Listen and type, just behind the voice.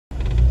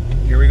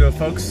Here we go,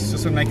 folks.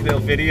 Just gonna make a little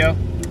video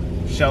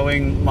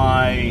showing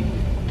my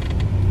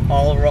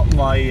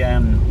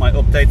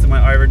updates on my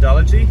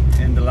Iriodology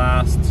in the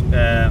last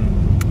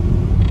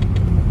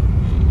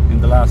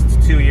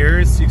 2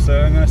 years.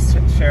 So I'm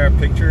gonna share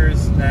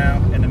pictures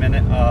now in a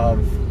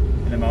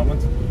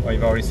moment. Or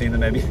you've already seen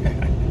them, maybe.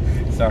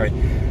 Sorry.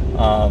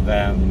 Of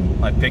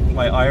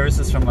my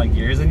irises from like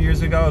years and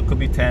years ago. It could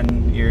be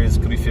 10 years,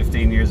 could be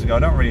 15 years ago. I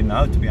don't really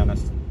know, to be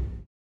honest.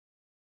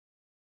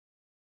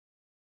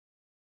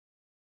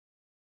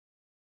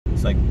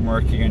 It's like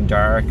murky and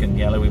dark and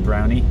yellowy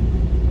browny,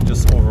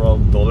 just overall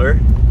duller.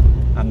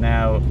 And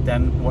now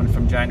then one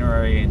from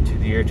January into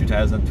the year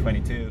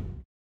 2022,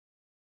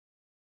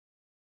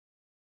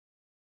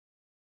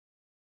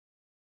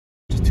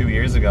 just 2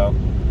 years ago,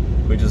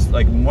 which is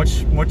like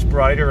much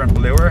brighter and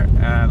bluer,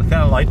 and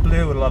kind of light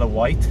blue with a lot of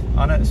white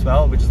on it as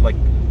well, which is like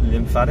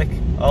lymphatic.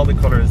 All the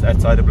colours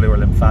outside of blue are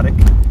lymphatic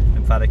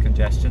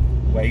congestion,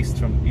 waste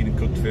from eating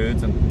cooked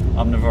foods and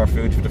omnivore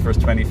food for the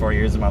first 24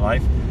 years of my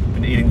life.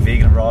 Been eating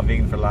vegan and raw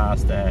vegan for the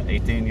last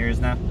 18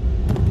 years now.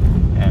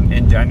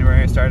 In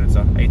January I started,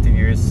 so 18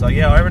 years. So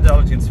yeah,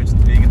 Iriodology and switched to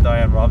vegan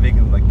diet and raw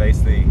vegan like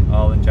basically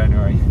all in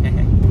January.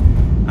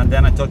 And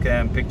then I took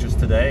pictures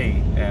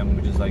today,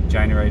 which is like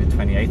January the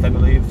 28th, I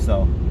believe.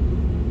 So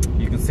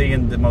you can see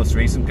in the most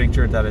recent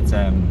picture that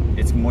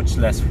it's much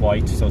less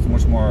white, so it's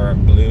much more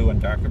blue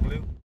and darker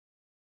blue.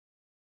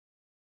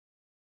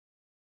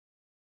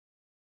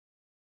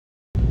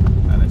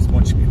 And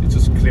it's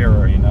just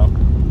clearer, you know,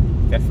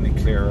 definitely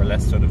clearer,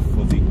 less sort of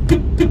fuzzy.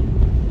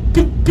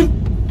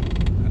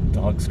 And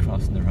dogs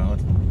crossing the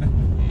road.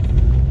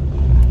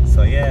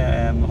 So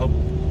yeah, I hope,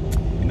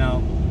 you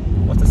know,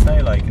 what to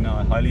say, like, you know,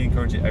 I highly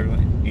encourage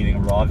everyone eating a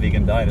raw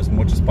vegan diet as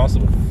much as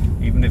possible,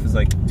 even if it's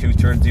like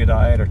 2/3 of your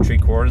diet or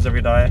 3/4 of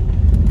your diet.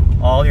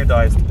 All your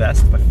diet is the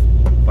best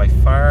by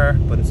far,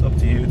 but it's up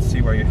to you to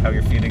see how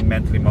you're feeling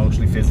mentally,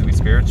 emotionally, physically,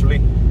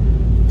 spiritually.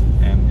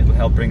 It'll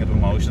help bring up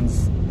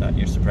emotions that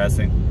you're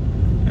suppressing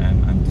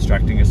and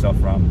distracting yourself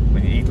from.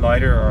 When you eat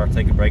lighter or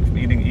take a break from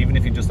eating, even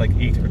if you just like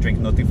eat or drink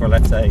nothing for,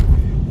 let's say,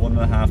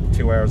 1.5 to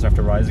 2 hours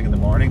after rising in the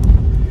morning,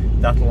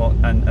 that'll,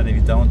 and if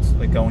you don't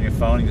like go on your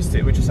phone and just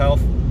sit with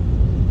yourself,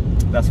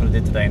 that's what I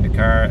did today in the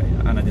car.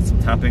 And I did some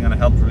tapping and I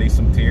helped release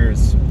some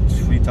tears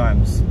 3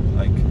 times.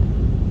 Like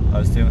I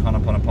was doing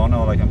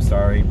Ho'oponopono, like I'm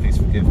sorry, please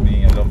forgive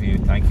me, I love you,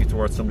 thank you,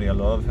 towards somebody I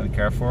love and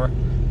care for.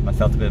 And I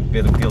felt a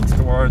bit of guilt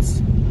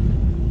towards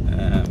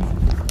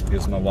it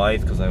was my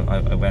wife, because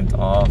I went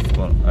off,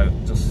 but I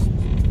just,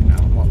 you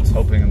know, I was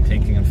hoping and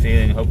thinking and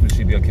feeling, hoping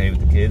she'd be okay with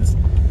the kids.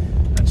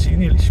 And she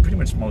pretty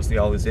much mostly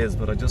always is,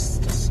 but I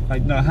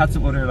I had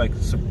some other like,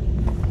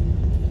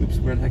 oops,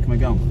 where the heck am I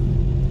going?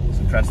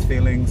 Suppressed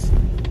feelings.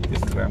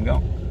 This is where I'm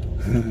going.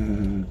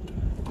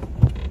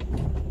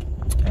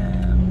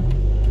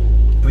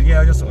 But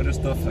yeah, just other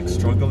stuff like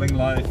struggling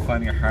life,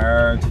 finding it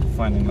hard,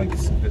 finding like a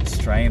bit of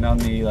strain on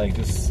me, like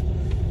just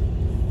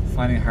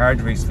finding it hard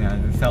recently. I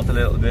felt a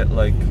little bit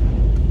like,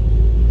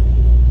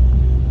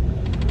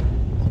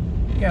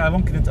 yeah, I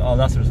won't get into all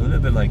that, so it's a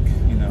little bit like,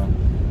 you know,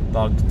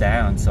 bogged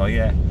down. So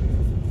yeah,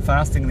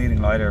 fasting and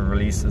eating lighter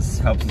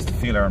helps us to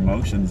feel our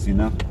emotions, you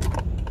know.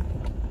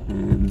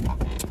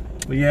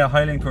 But yeah, I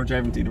highly encourage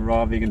everyone to eat a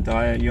raw vegan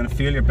diet. You want to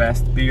feel your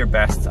best, be your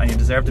best, and you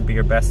deserve to be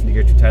your best in the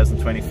year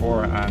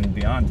 2024 and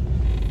beyond.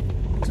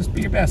 Just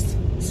be your best.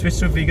 Switch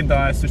to a vegan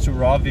diet, switch to a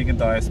raw vegan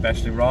diet,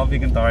 especially. Raw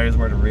vegan diet is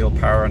where the real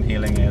power and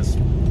healing is.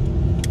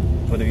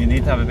 But if you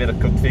need to have a bit of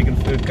cooked vegan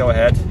food, go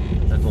ahead.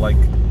 That'll like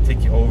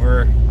take you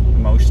over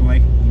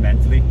emotionally,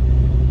 mentally.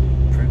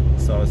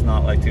 So it's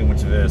not like too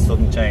much of a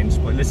sudden change.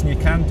 But listen, you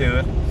can do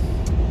it.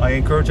 I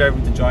encourage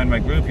everyone to join my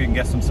group. You can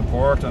get some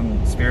support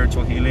on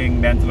spiritual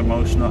healing, mental,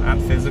 emotional and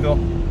physical,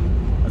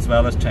 as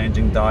well as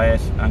changing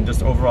diet and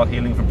just overall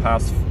healing from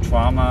past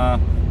trauma,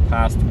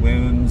 past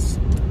wounds.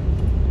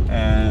 Where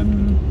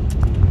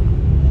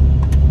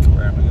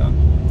am I going?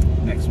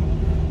 Next one.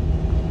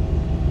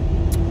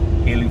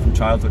 Healing from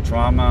childhood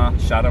trauma,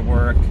 shadow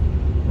work,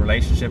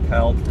 relationship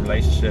help,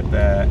 relationship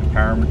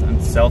empowerment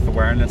and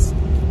self-awareness.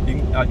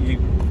 You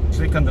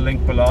click on the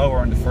link below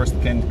or in the first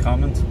pinned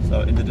comment,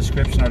 so in the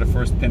description or the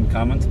first pinned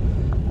comment,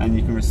 and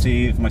you can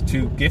receive my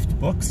 2 gift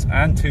books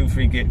and 2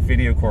 free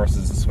video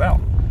courses as well,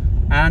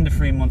 and a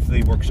free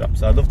monthly workshop.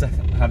 So I'd love to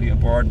have you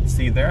aboard and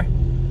see you there.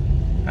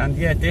 And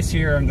yeah, this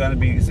year I'm going to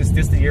be,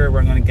 this the year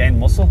where I'm going to gain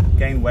muscle,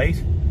 gain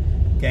weight,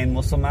 gain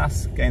muscle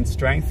mass, gain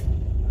strength.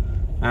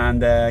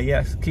 And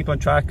yeah, keep on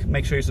track.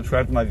 Make sure you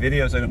subscribe to my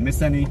videos so I don't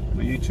miss any on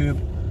YouTube.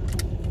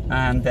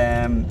 And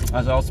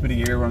as also be the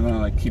year where I'm going to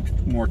like keep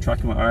more track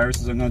of my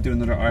irises. I'm going to do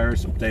another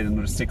iris update in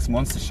another 6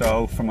 months to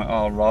show for my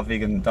all raw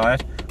vegan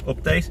diet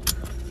update.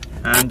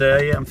 And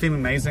yeah, I'm feeling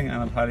amazing,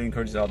 and I highly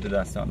encourage you all to do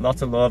that. So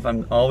lots of love,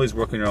 and always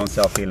work on your own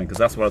self-healing, because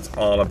that's what it's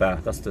all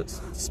about. That's the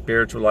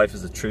spiritual life,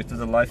 is the truth of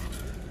the life.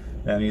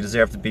 You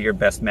deserve to be your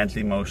best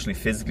mentally, emotionally,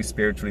 physically,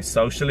 spiritually,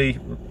 socially,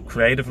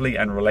 creatively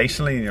and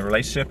relationally in your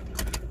relationship.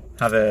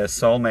 Have a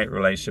soulmate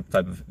relationship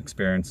type of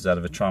experiences out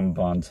of a trauma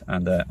bond.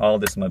 And all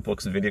this in my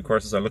books and video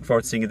courses. I look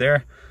forward to seeing you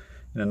there.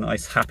 in a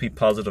nice, happy,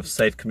 positive,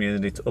 safe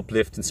community to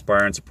uplift,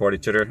 inspire and support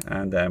each other,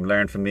 and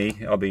learn from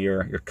me. I'll be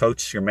your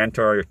coach, your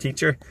mentor, your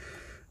teacher,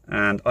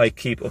 and I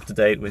keep up to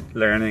date with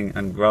learning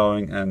and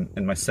growing and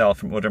in myself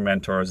from other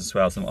mentors as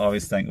well, so I'm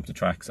always staying up the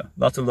track. So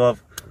lots of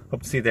love,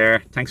 hope to see you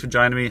there. Thanks for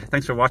joining me,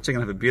 thanks for watching,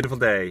 and have a beautiful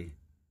day.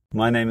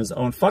 My name is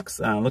Owen Fox,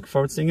 and I look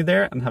forward to seeing you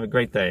there, and have a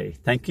great day.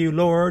 Thank you,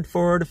 Lord,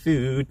 for the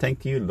food.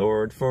 Thank you,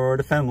 Lord, for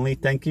the family.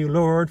 Thank you,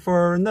 Lord,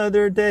 for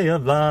another day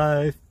of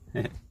life.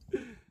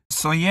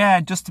 So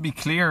yeah, just to be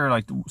clear,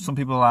 like some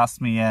people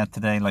asked me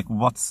today, like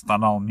what's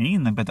that all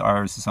mean about the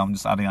Irish? So I'm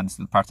just adding on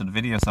to part of the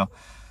video.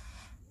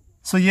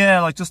 So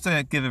yeah, like just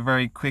to give a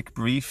very quick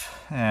brief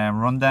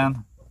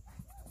rundown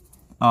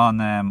on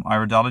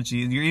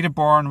Iriodology. You're either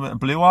born with a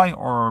blue eye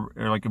or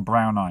like a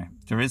brown eye.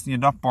 You're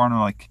not born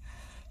with like,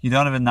 you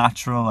don't have a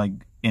natural, like,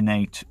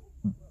 innate,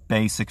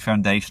 basic,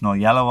 foundational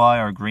yellow eye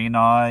or green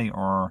eye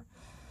or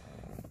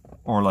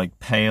like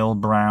pale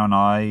brown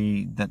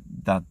eye.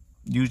 That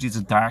usually is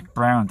a dark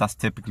brown. That's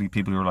typically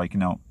people who are like, you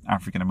know,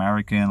 African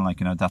American, like,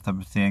 you know, that type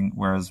of thing.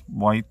 Whereas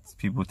white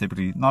people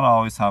typically not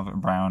always have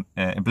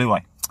a blue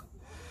eye.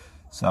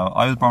 So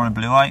I was born with a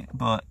blue eye,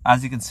 but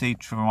as you can see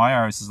through my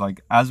iris, is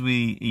like as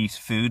we eat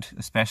food,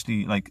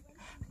 especially like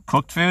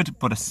cooked food,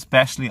 but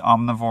especially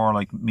omnivore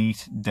like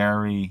meat,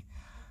 dairy,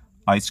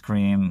 ice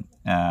cream,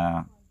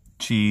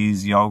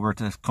 cheese,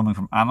 yogurt is coming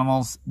from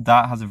animals,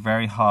 that has a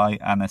very high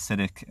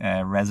acidic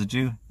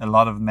residue, a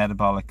lot of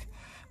metabolic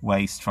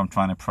waste from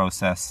trying to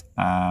process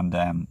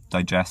and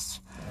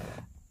digest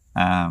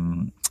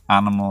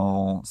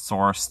animal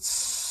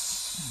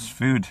sourced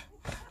food,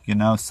 you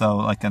know. So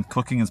like, and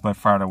cooking is by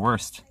far the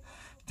worst.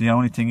 The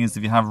only thing is,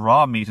 if you have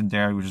raw meat and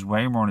dairy, which is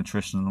way more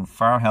nutritional and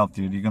far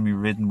healthier, you're going to be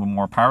ridden with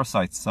more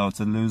parasites. So it's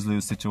a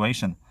lose-lose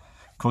situation.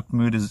 Cooked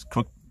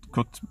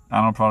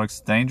animal products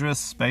is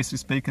dangerous, basically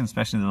speaking,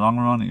 especially in the long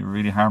run. You're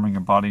really harming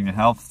your body and your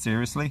health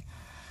seriously.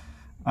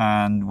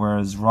 And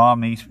whereas raw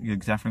meat, you're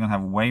definitely going to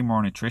have way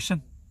more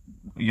nutrition.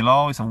 You'll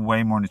always have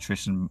way more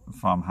nutrition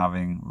from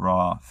having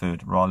raw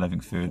food, raw living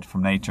food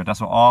from nature.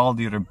 That's what all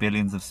the other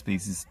billions of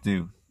species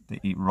do. They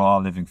eat raw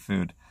living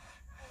food.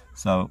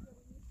 So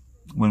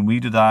when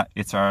we do that,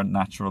 it's our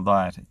natural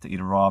diet, to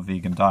eat a raw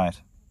vegan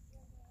diet.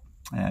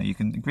 You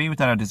can agree with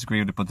that or disagree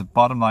with it, but the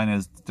bottom line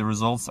is the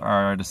results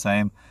are the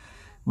same.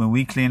 When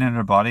we clean out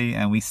our body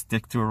and we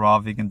stick to a raw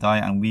vegan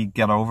diet and we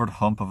get over the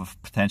hump of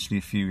potentially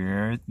a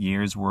few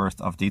years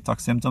worth of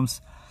detox symptoms,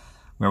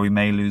 where we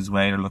may lose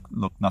weight or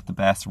look not the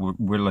best,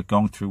 we're like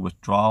going through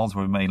withdrawals,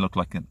 where we may look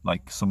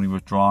like somebody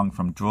withdrawing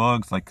from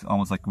drugs, like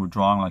almost like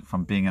withdrawing like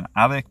from being an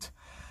addict,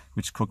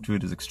 which cooked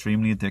food is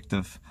extremely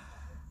addictive.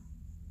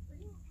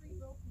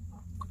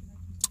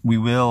 We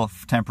will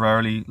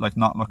temporarily like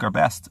not look our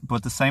best, but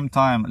at the same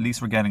time, at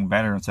least we're getting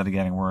better instead of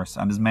getting worse.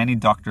 And there's many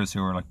doctors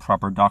who are like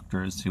proper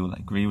doctors who will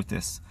agree with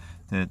this.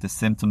 The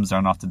symptoms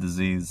are not the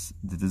disease.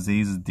 The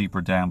disease is deeper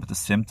down, but the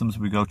symptoms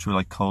we go through,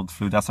 like cold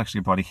flu, that's actually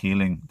your body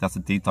healing. That's a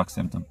detox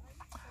symptom.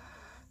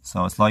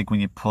 So it's like when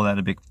you pull out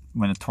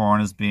when a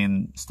thorn is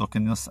being stuck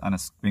in us and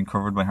it's being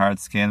covered by hard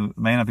skin. It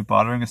may not be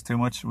bothering us too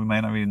much. We may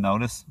not really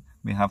notice.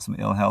 We have some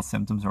ill health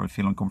symptoms or we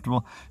feel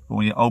uncomfortable, but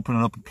when you open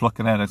it up and pluck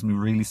it out, it's going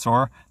to be really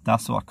sore.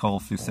 That's what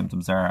cold flu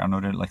symptoms are, and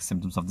other like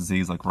symptoms of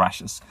disease like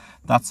rashes.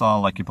 That's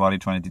all like your body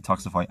trying to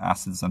detoxify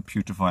acids and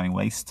putrefying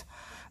waste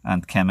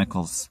and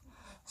chemicals.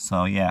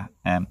 So yeah,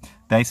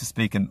 basically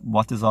speaking,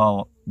 what this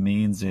all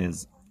means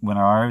is when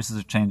our irises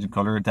are changing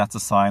colour, that's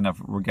a sign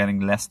of we're getting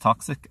less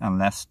toxic and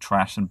less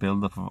trash and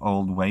build-up of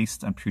old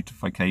waste and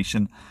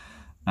putrefaction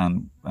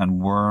and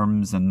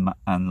worms and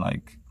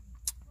like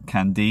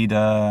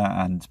candida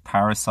and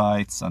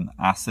parasites and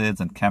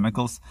acids and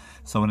chemicals.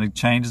 So when it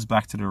changes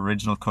back to the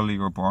original colour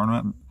you were born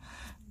with,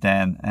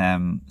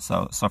 then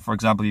so for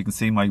example, you can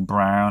see my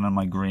brown and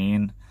my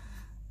green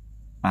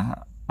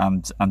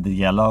and the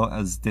yellow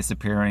is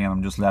disappearing, and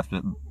I'm just left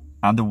with,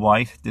 and the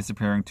white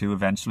disappearing too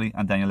eventually,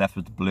 and then you're left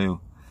with the blue.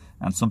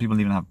 And some people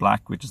even have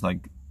black, which is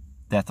like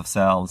death of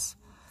cells.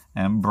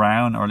 And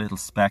brown or little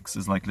specks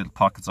is like little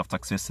pockets of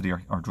toxicity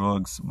or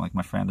drugs. Like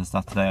my friend does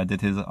that today. I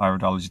did his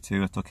Iriodology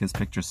too. I took his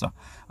picture, so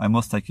I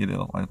must take you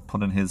to, I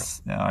put in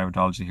his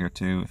Iriodology here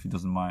too, if he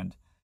doesn't mind.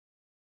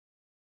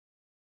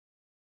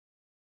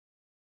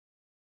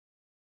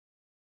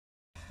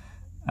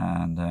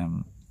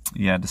 And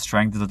yeah, the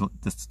strength of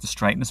the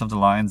straightness of the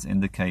lines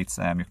indicates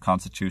your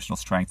constitutional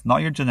strength,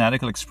 not your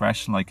genetical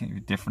expression, like you're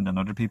different than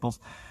other people's,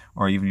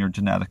 or even your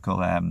genetical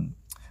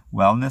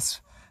wellness.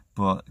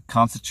 But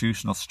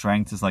constitutional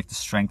strength is like the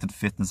strength and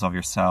fitness of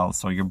your cells.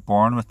 So you're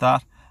born with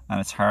that,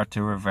 and it's hard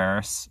to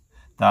reverse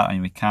that.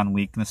 And we can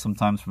weakness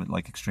sometimes with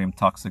like extreme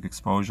toxic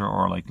exposure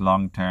or like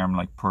long-term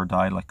like poor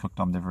diet, like cooked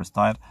omnivorous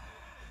diet.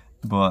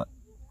 But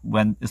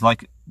when it's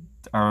like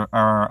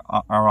our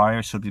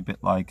eye should be a bit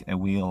like a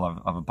wheel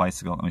of a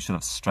bicycle, and we should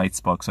have straight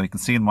spokes. So you can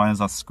see in mine is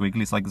that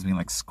squiggly. It's like it's being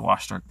like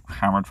squashed or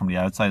hammered from the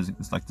outside.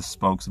 It's like the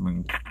spokes are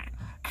being.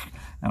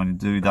 And when you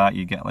do that,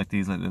 you get like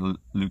these like little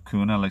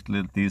lacuna, like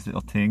these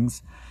little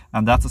things,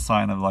 and that's a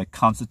sign of like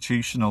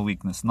constitutional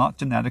weakness, not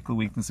genetical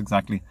weakness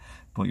exactly,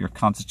 but your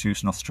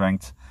constitutional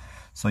strength.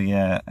 So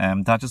yeah,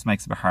 that just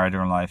makes it a bit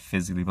harder in life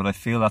physically, but I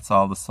feel that's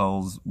all the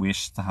soul's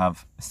wish, to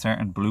have a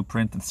certain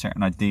blueprint and a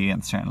certain idea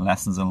and certain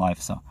lessons in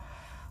life. So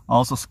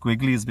also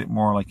Squiggly is a bit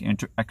more like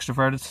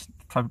extroverted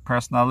type of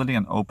personality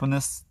and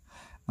openness,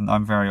 and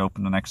I'm very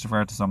open and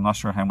extroverted, so I'm not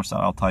sure how much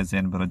that all ties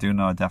in, but I do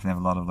know I definitely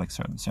have a lot of like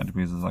certain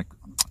degrees of like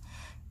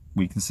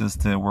weaknesses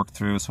to work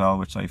through as well,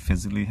 which I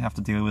physically have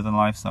to deal with in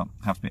life, so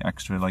I have to be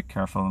extra like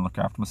careful and look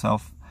after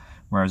myself,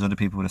 whereas other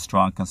people with a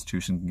strong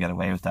constitution can get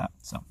away with that.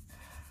 So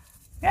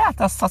yeah,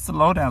 that's the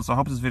lowdown. So I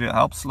hope this video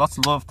helps. Lots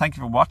of love. Thank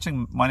you for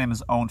watching. My name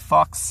is Owen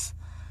Fox.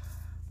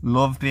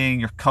 Love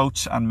being your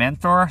coach and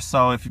mentor.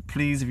 So if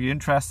you're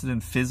interested in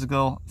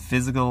physical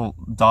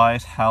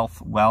diet,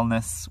 health,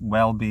 wellness,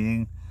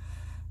 well-being,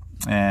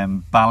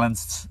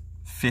 balanced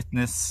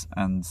fitness,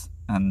 and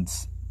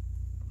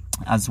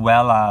as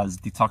well as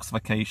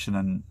detoxification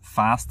and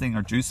fasting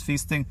or juice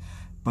feasting,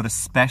 but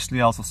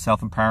especially also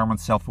self-empowerment,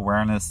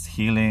 self-awareness,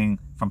 healing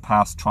from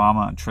past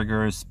trauma and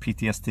triggers,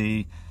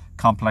 PTSD,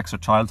 complex or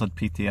childhood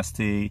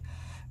PTSD,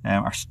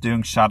 or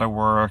doing shadow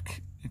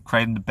work,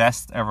 creating the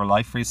best ever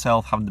life for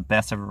yourself, having the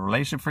best ever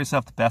relationship for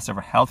yourself, the best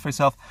ever health for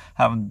yourself,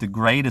 having the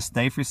greatest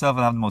day for yourself,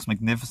 and having the most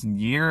magnificent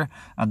year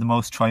and the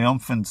most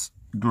triumphant,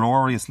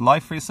 glorious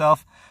life for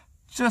yourself,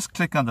 just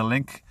click on the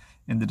link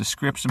in the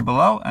description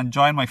below and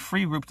join my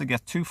free group to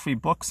get 2 free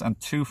books and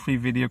 2 free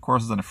video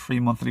courses and a free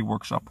monthly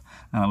workshop.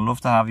 And I'd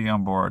love to have you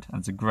on board. And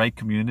it's a great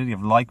community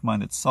of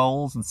like-minded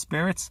souls and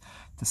spirits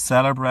to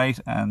celebrate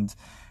and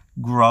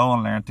grow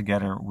and learn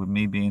together, with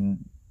me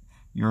being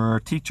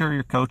your teacher,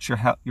 your coach,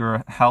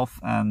 your health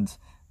and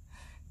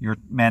your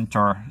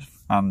mentor,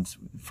 and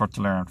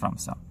to learn from.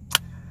 So,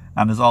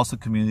 and there's also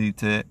community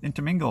to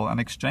intermingle and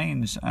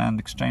exchange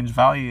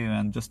value,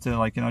 and just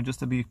to just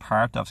to be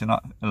part of, so you're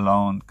not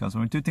alone, because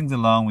when we do things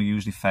alone we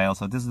usually fail.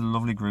 So this is a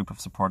lovely group of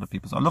supportive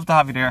people, so I'd love to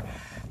have you there.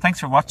 Thanks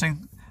for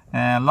watching,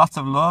 lots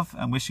of love,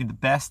 and wish you the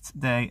best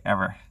day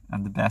ever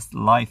and the best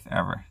life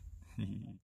ever.